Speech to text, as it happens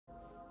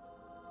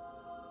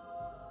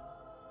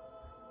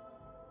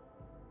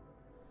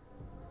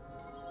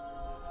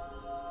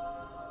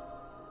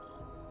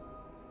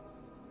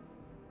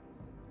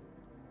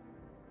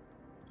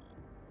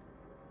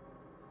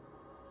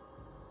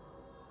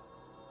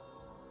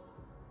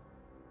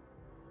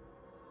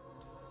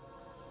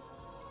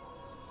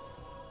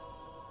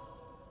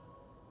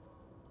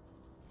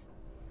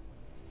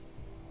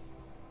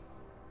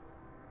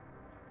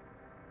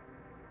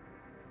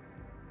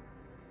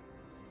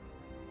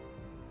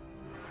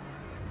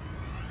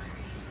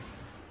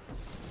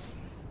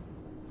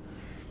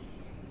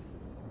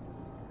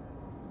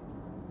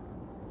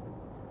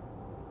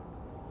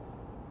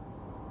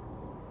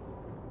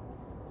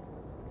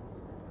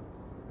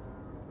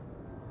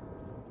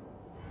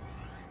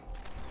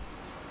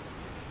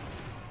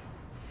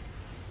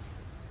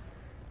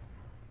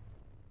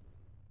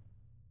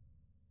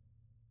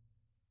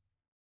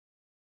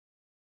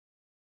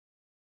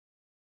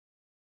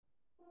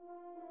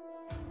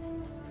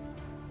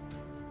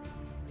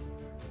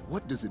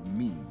What does it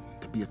mean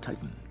to be a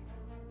Titan?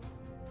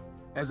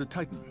 As a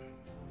Titan,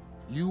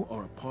 you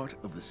are a part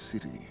of the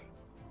city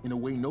in a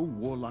way no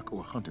warlock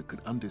or hunter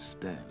could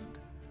understand.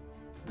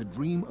 The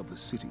dream of the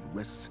city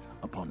rests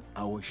upon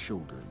our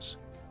shoulders.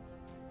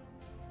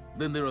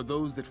 Then there are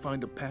those that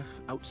find a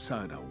path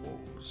outside our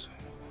walls.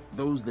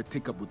 Those that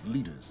take up with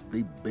leaders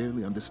they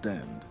barely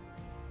understand.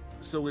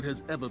 So it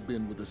has ever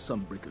been with the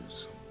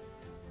Sunbreakers.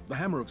 The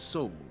Hammer of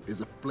Soul is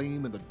a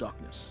flame in the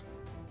darkness,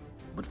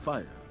 but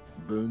fire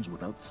burns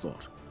without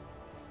thought.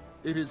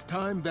 It is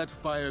time that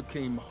fire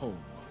came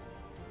home,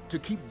 to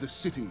keep the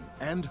city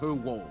and her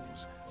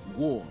walls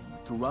warm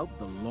throughout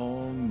the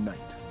long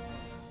night.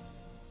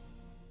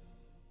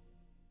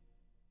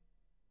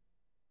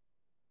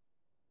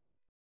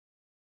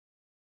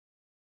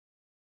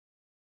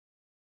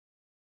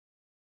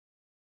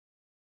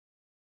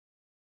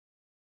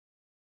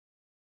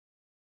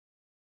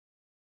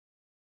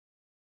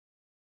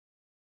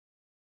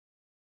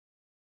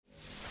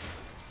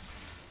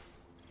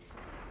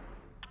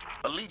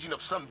 A legion of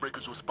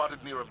Sunbreakers was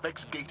spotted near a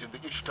Vex gate in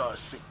the Ishtar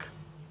Sink.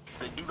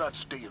 They do not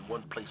stay in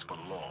one place for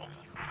long.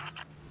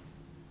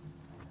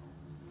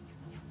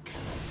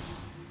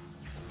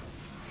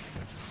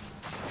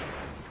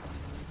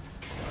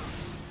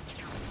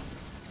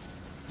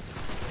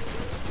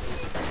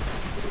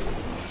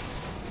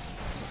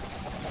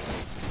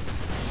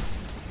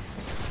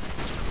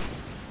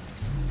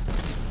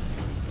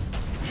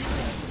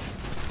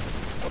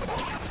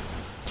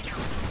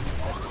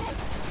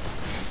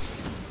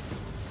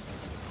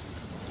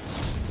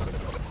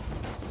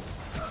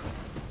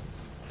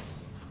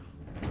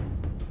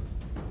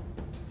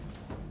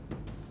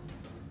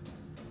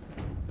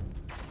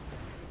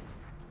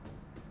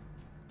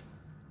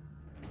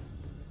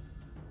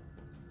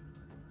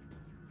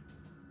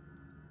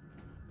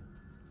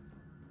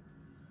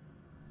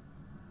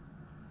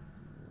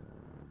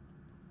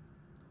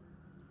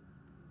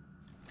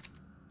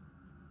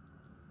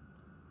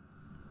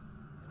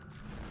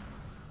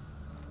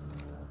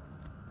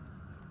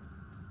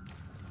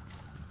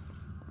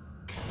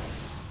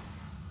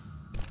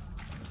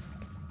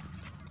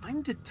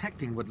 I'm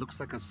detecting what looks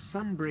like a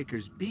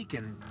Sunbreaker's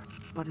beacon,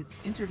 but it's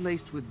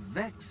interlaced with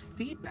Vex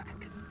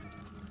feedback.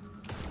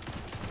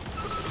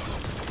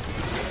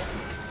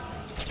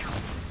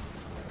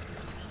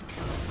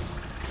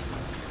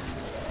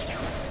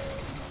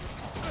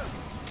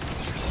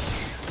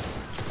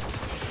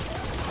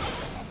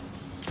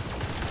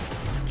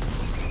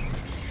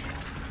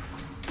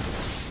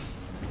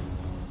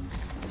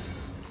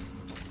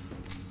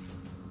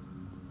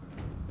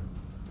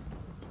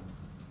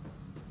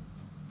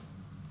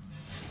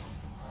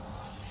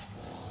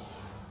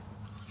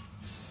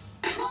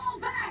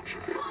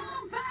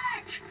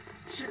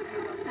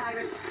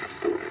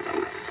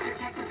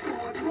 Protect the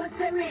forge once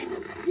they're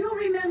in. You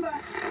remember.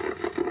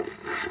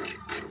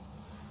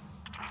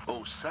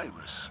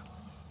 Osiris.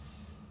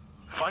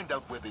 Find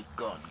out where they've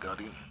gone,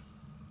 Guardian.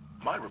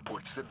 My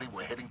report said they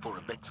were heading for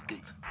a Vex gate.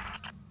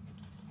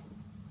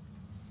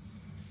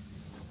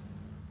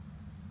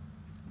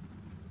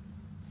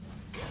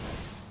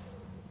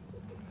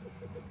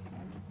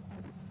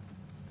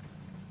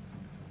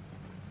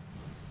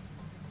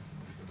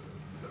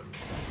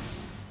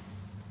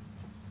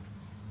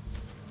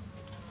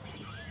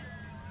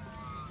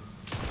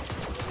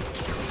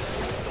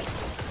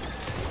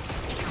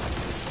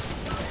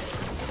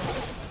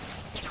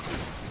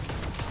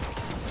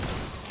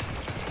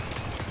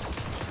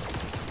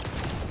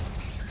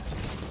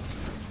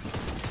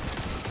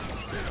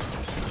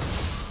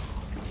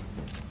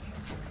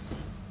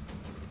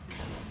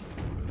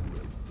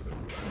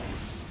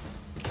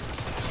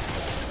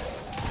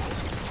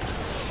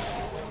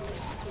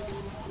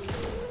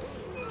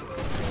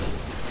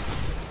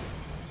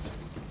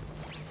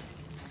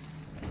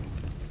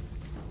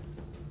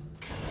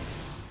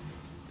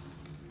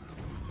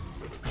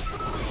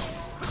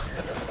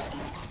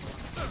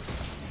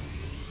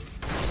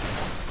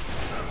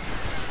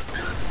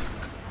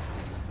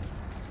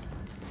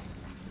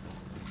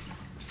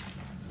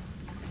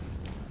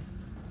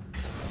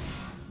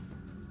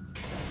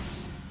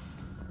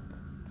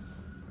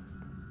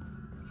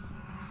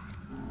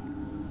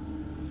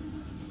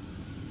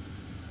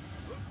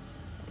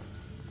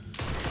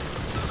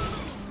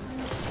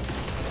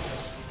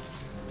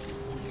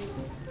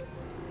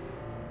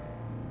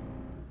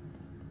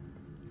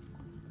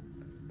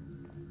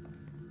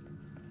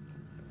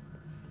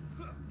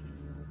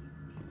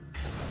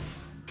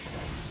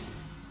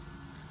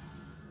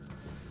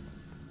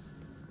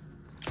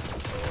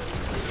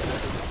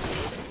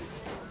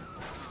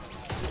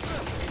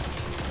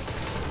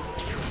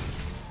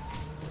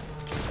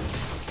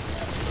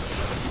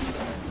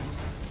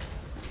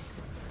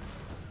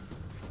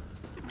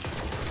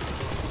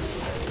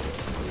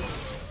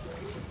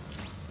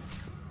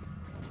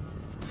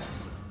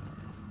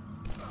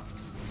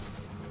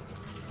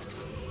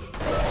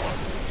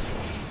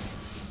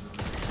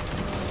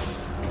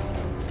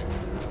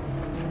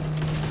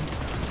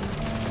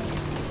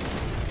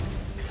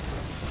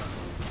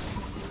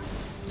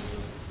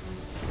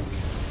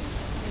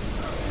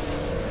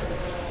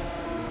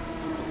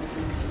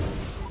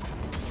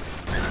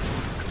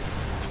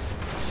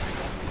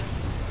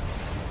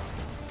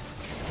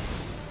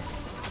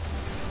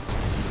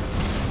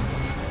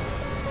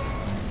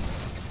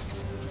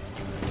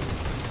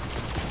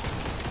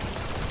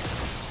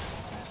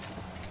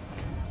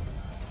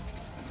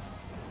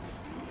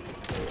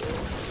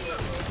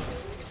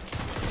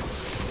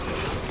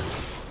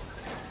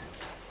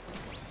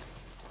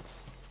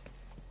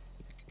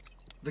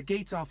 The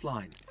gate's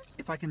offline.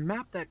 If I can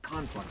map that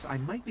conflux, I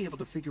might be able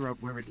to figure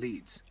out where it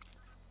leads.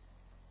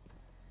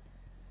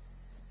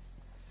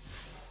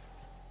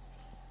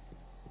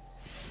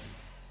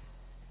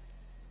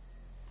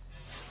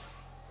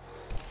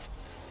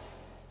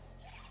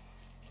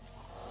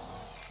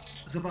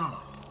 Zavala,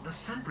 the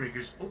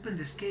Sunbreakers opened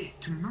this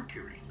gate to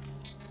Mercury.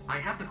 I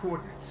have the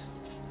coordinates.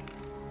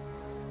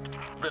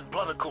 Then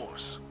plot a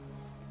course.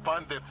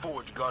 Find their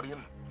forge,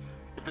 Guardian.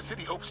 If the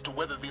city hopes to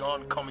weather the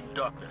oncoming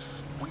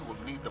darkness, we will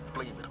need the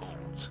flame it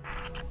holds.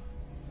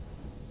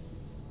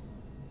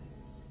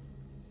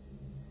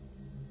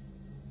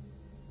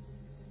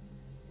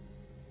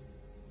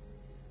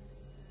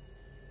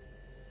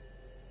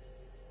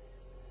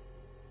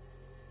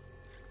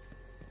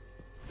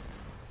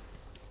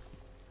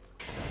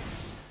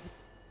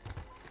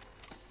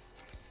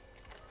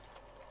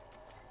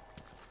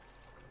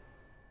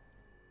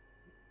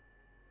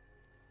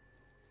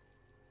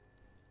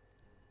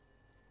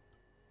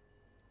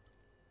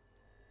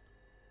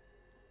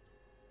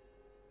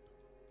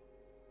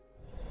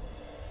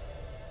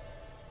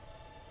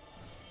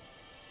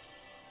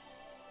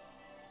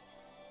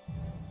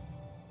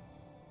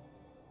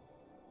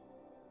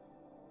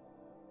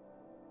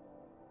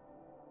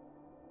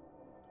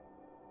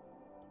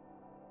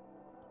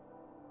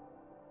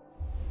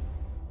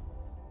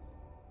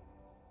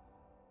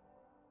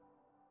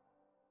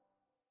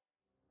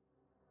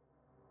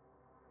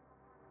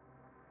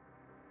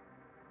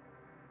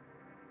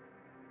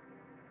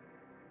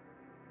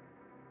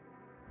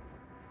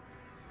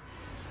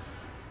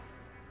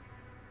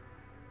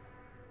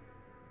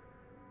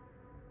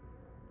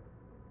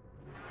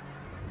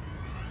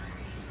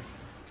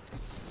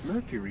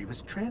 Mercury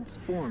was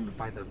transformed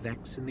by the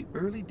Vex in the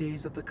early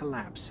days of the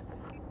collapse.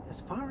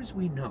 As far as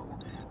we know,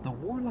 the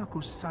Warlock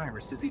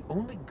Osiris is the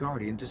only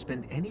Guardian to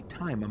spend any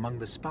time among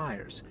the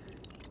Spires,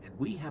 and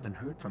we haven't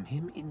heard from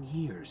him in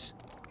years.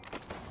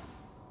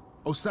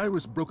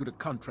 Osiris brokered a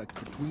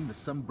contract between the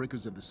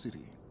Sunbreakers and the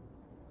city.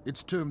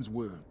 Its terms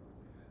were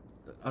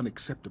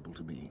unacceptable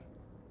to me.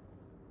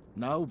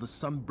 Now the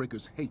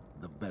Sunbreakers hate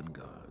the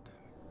Vanguard.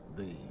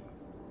 They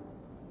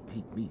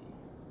hate me.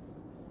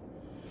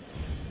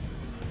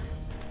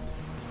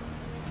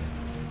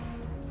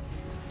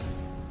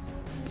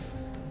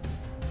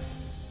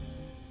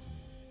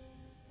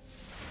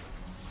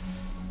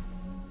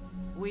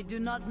 We do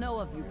not know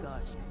of you,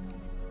 Guardian.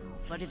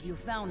 But if you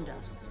found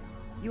us,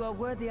 you are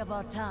worthy of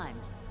our time.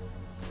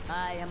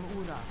 I am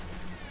Uras,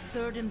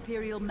 3rd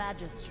Imperial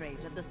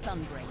Magistrate of the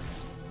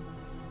Sunbreakers.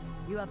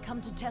 You have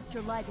come to test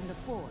your light in the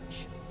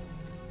Forge.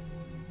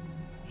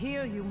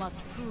 Here you must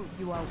prove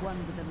you are one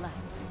with the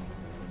light.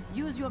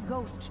 Use your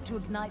ghost to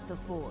ignite the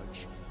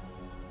Forge.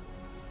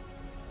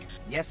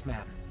 Yes,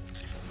 ma'am.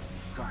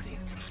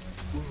 Guardian,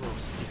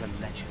 Uros is a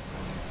legend.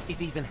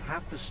 If even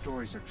half the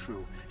stories are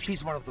true,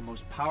 she's one of the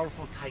most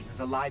powerful Titans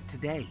alive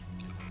today.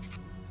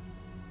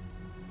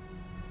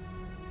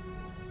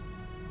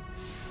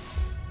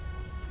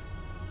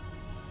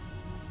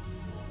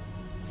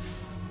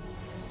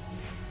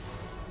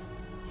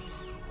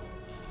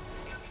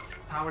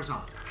 Power's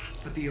on,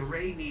 but the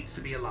array needs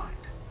to be aligned.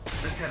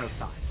 Let's head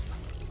outside.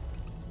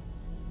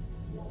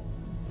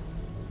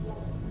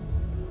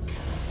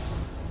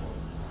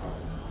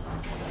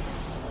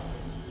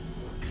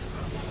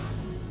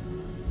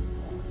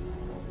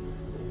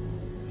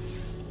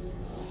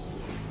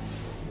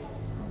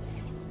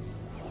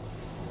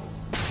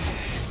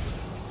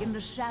 In the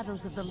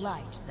shadows of the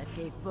light that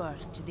gave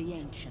birth to the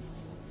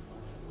Ancients,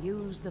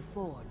 use the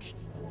Forge.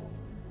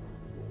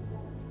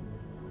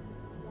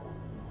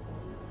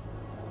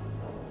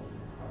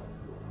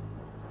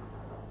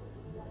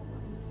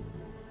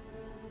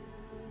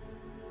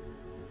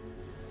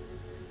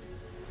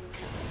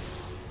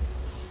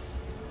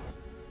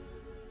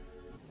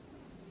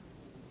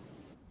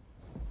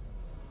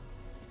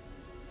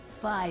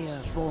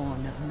 Fire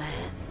born of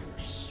man.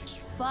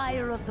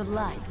 Fire of the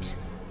light.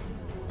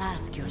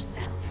 Ask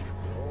yourself,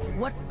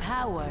 what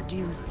power do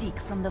you seek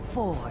from the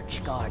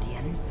Forge,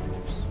 Guardian?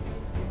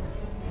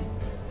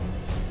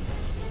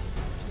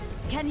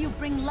 Can you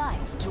bring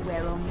light to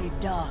where only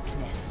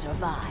darkness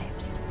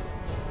survives?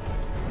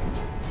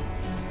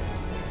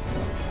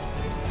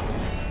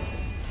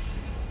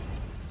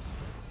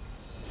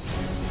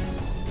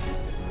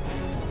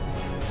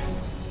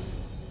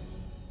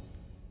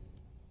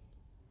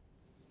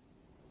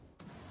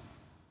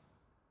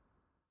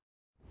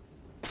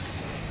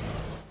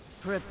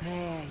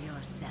 Prepare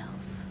yourself.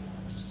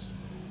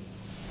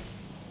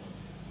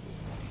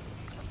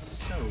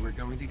 So we're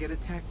going to get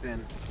attacked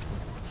then.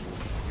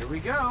 Here we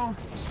go!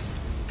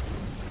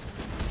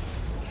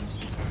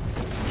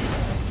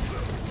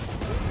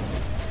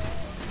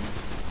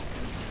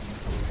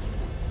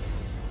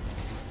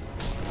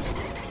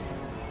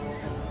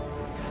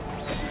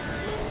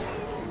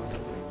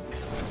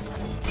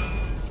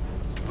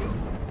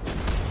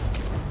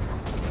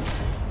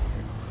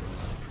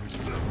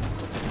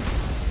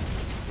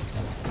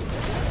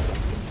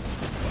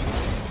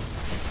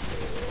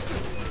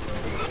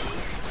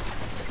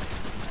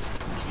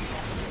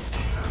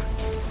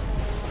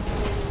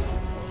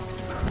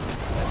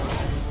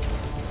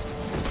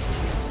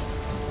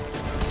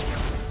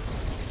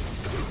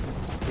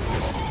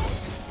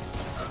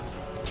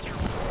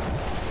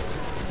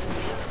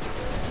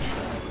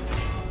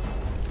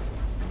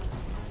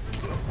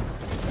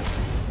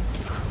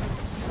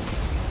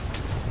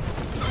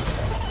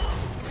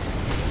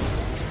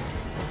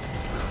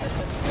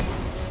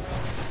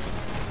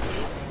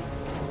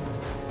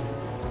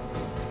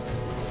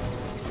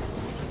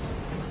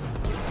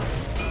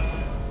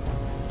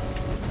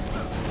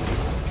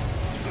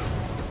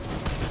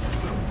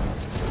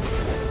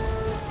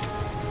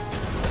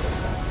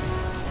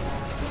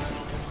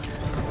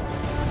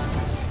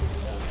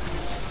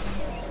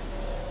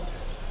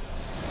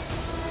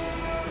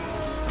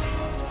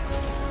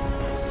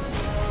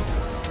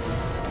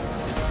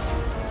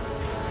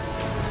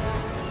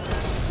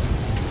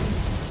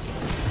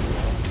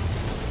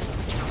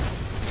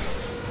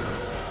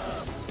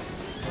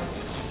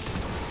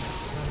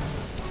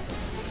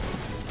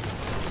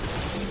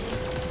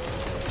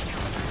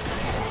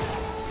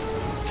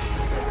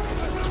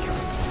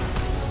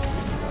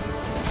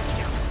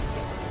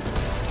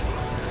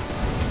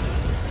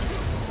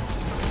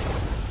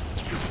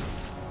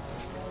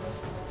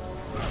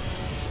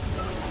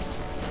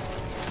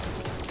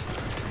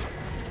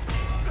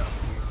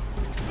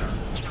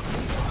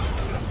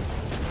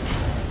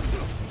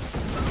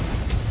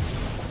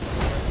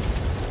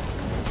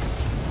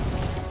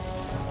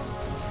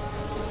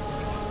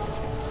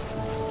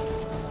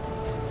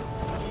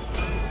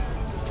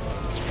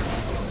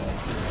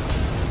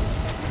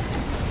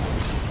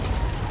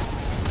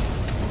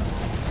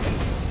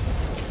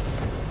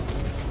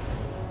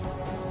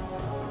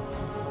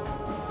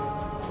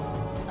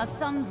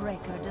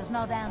 Sunbreaker does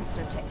not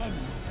answer to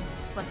any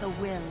but the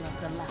will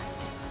of the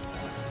light.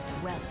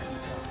 Welcome,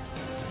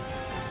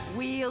 God.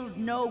 Wield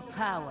no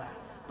power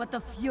but the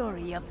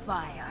fury of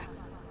fire.